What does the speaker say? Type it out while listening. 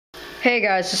Hey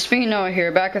guys, it's me Noah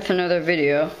here, back with another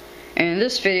video. And in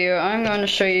this video, I'm going to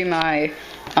show you my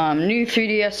new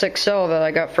 3DS XL that I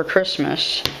got for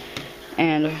Christmas.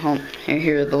 And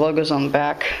here, the logo's on the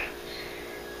back.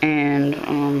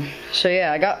 And so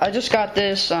yeah, I just got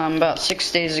this about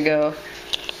 6 days ago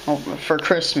for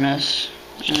Christmas.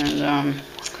 And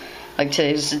like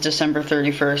today's December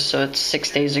 31st, so it's 6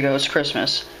 days ago. It's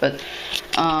Christmas. But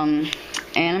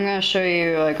and I'm gonna show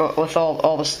you like with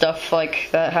all the stuff like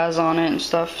that has on it and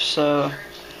stuff. So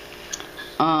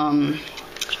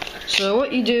so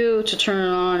what you do to turn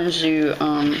it on is you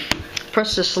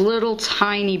press this little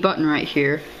tiny button right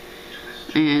here,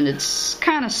 and it's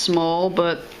kind of small,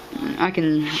 but I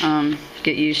can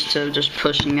get used to just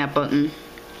pushing that button.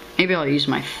 Maybe I'll use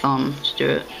my thumb to do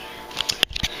it.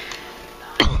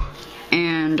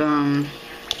 And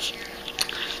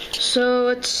so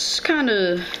it's kind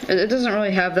of, it doesn't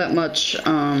really have that much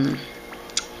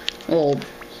well,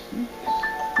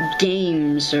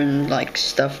 games and like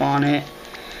stuff on it,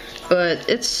 but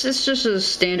it's just a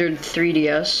standard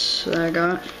 3DS that I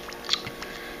got.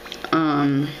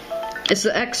 It's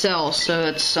the XL, so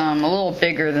it's a little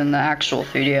bigger than the actual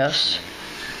 3DS.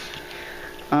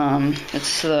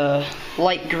 It's the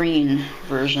light green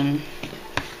version,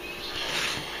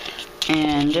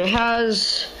 and it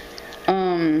has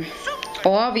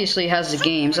well, obviously it has the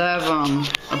games. I have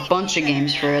a bunch of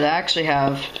games for it. I actually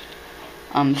have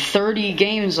 30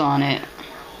 games on it,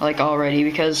 like, already,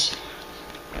 because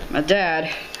my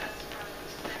dad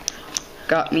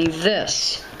got me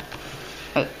this.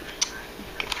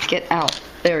 Get out.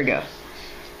 There we go.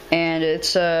 And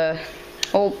it's a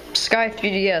old Sky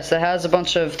 3DS that has a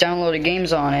bunch of downloaded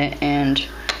games on it, and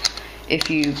if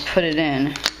you put it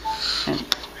in,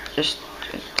 and just,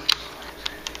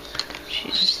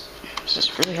 Jesus, it's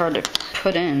just really hard to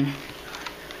put in.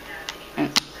 And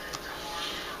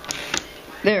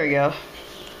there we go.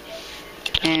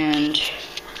 And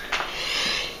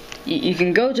you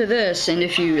can go to this, and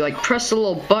if you like press the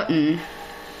little button,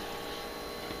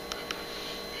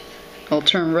 it'll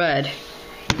turn red,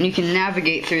 and you can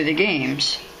navigate through the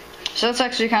games. So that's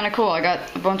actually kind of cool. I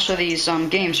got a bunch of these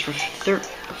games for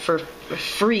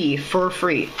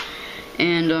free.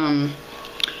 And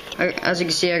as you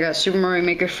can see, I got Super Mario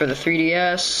Maker for the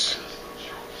 3DS,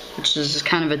 which is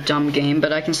kind of a dumb game,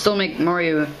 but I can still make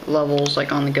Mario levels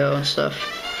like on the go and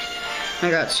stuff.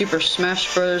 I got Super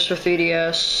Smash Bros. For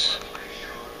 3DS.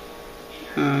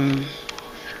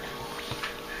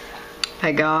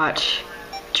 I got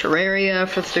Terraria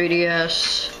for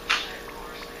 3DS,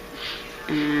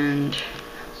 and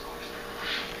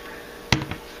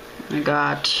I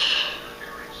got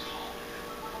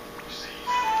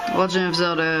Legend of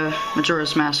Zelda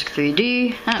Majora's Mask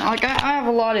 3D. I have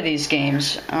a lot of these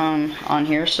games on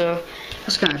here, so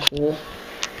that's kind of cool.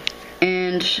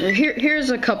 And here's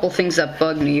a couple things that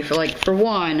bug me. For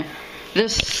one,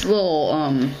 this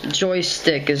little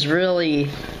joystick is really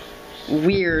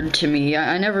weird to me.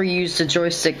 I never used a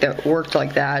joystick that worked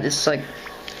like that. It's like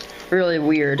really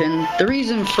weird, and the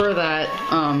reason for that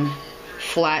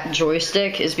flat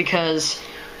joystick is because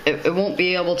it won't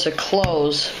be able to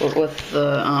close with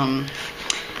the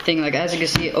thing. Like, as you can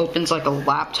see, it opens like a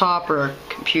laptop or a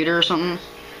computer or something,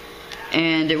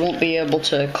 and it won't be able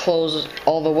to close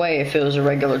all the way if it was a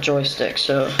regular joystick.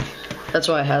 So that's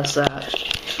why it has that.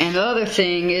 And the other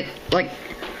thing,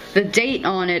 the date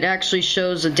on it actually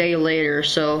shows a day later.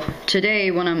 So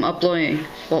today when I'm uploading,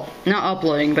 well, not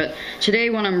uploading, but today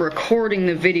when I'm recording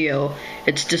the video,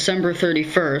 it's December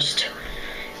 31st.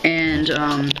 And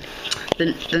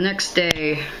the next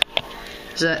day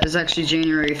is actually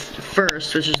January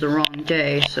 1st, which is the wrong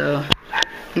day. So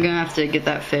I'm gonna have to get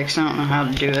that fixed. I don't know how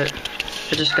to do it.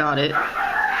 I just got it.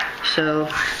 So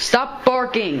stop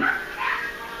barking.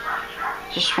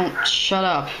 Just won't shut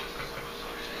up.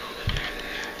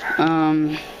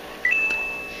 And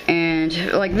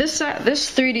like this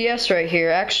 3DS right here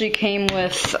actually came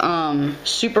with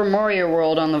Super Mario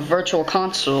World on the Virtual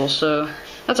Console, so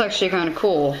that's actually kind of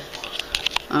cool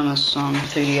on this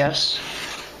 3DS.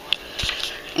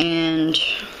 And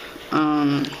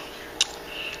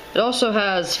it also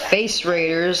has Face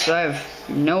Raiders. I have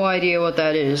no idea what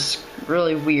that is.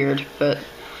 Really weird, but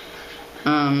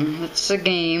it's a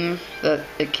game that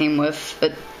it came with.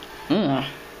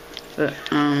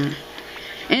 And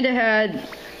it had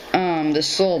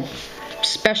this little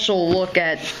special look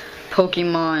at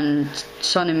Pokemon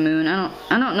Sun and Moon. I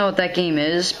don't know what that game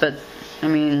is, but I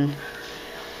mean,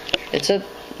 it's a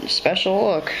special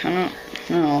look. I don't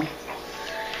know.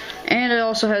 And it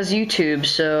also has YouTube,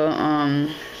 so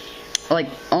like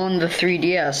on the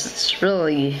 3DS, it's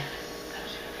really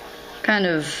kind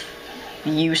of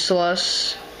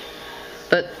useless.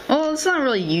 But, well, it's not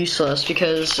really useless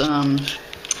because the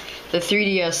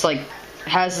 3DS like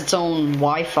has its own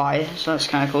Wi-Fi, so that's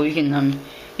kind of cool. You can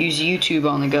use YouTube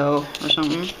on the go or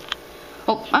something.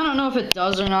 Well, I don't know if it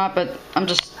does or not, but I'm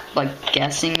just like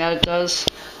guessing that it does.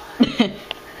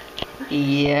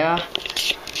 Yeah.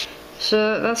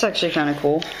 So that's actually kind of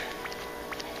cool.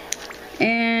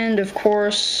 And of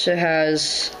course, it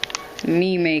has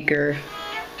Mii Maker.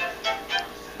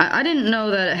 I didn't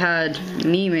know that it had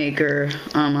Mii Maker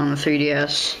on the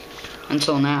 3DS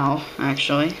until now,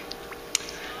 actually.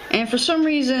 And for some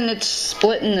reason, it's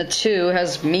split into two. It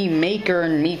has Mii Maker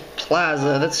and Mii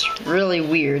Plaza. That's really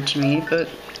weird to me, but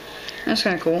that's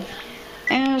kind of cool.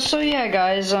 And so yeah,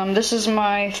 guys, this is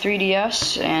my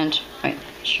 3DS, and wait,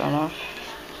 shut off.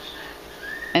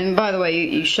 And by the way,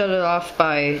 you shut it off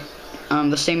by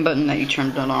the same button that you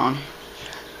turned it on.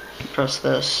 Press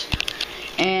this.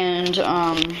 And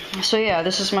so yeah,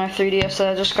 this is my 3DS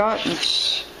that I just got.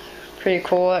 It's pretty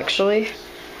cool, actually.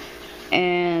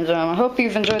 And I hope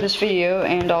you've enjoyed this video,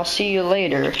 and I'll see you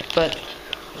later. But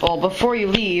well, before you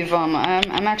leave, I'm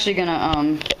actually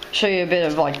gonna show you a bit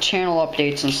of like channel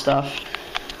updates and stuff.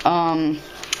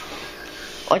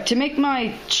 Like to make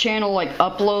my channel like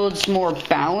uploads more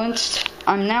balanced,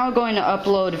 I'm now going to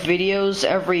upload videos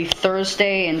every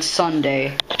Thursday and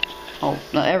Sunday. Oh,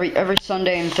 every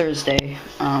Sunday and Thursday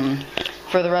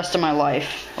for the rest of my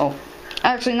life. Oh,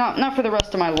 actually not for the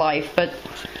rest of my life, but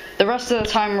the rest of the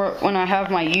time when I have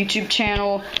my YouTube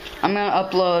channel, I'm gonna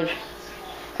upload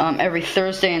every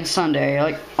Thursday and Sunday.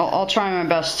 Like I'll try my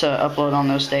best to upload on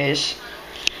those days.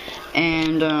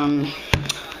 And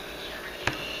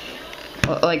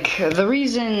like the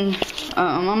reason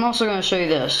I'm also gonna show you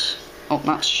this. Oh,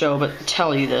 not show, but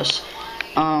tell you this.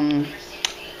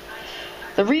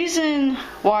 The reason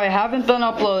why I haven't been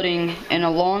uploading in a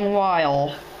long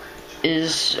while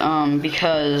is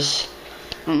because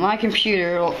my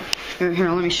computer. Here,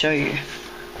 let me show you.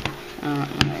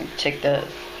 Let me take that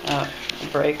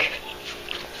break.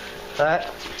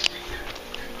 That.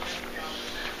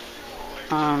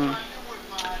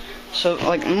 So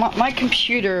like my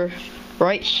computer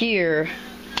right here.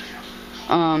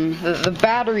 The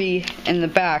battery in the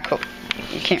back. Oh,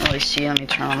 you can't really see. Let me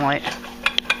turn on light.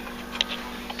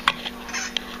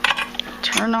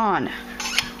 Turn on.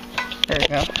 There we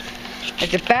go.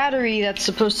 Like the battery that's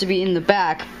supposed to be in the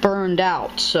back burned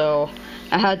out, so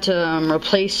I had to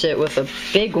replace it with a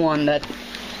big one that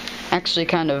actually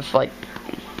kind of like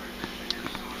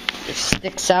it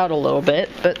sticks out a little bit.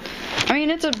 But I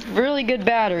mean, it's a really good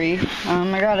battery.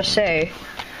 I gotta say.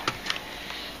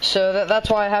 So that's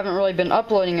why I haven't really been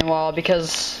uploading in a while,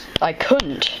 because I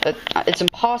couldn't. It's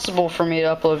impossible for me to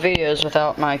upload videos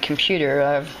without my computer.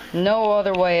 I have no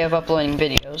other way of uploading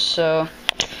videos. So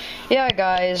yeah,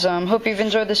 guys, hope you've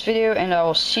enjoyed this video, and I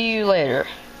will see you later.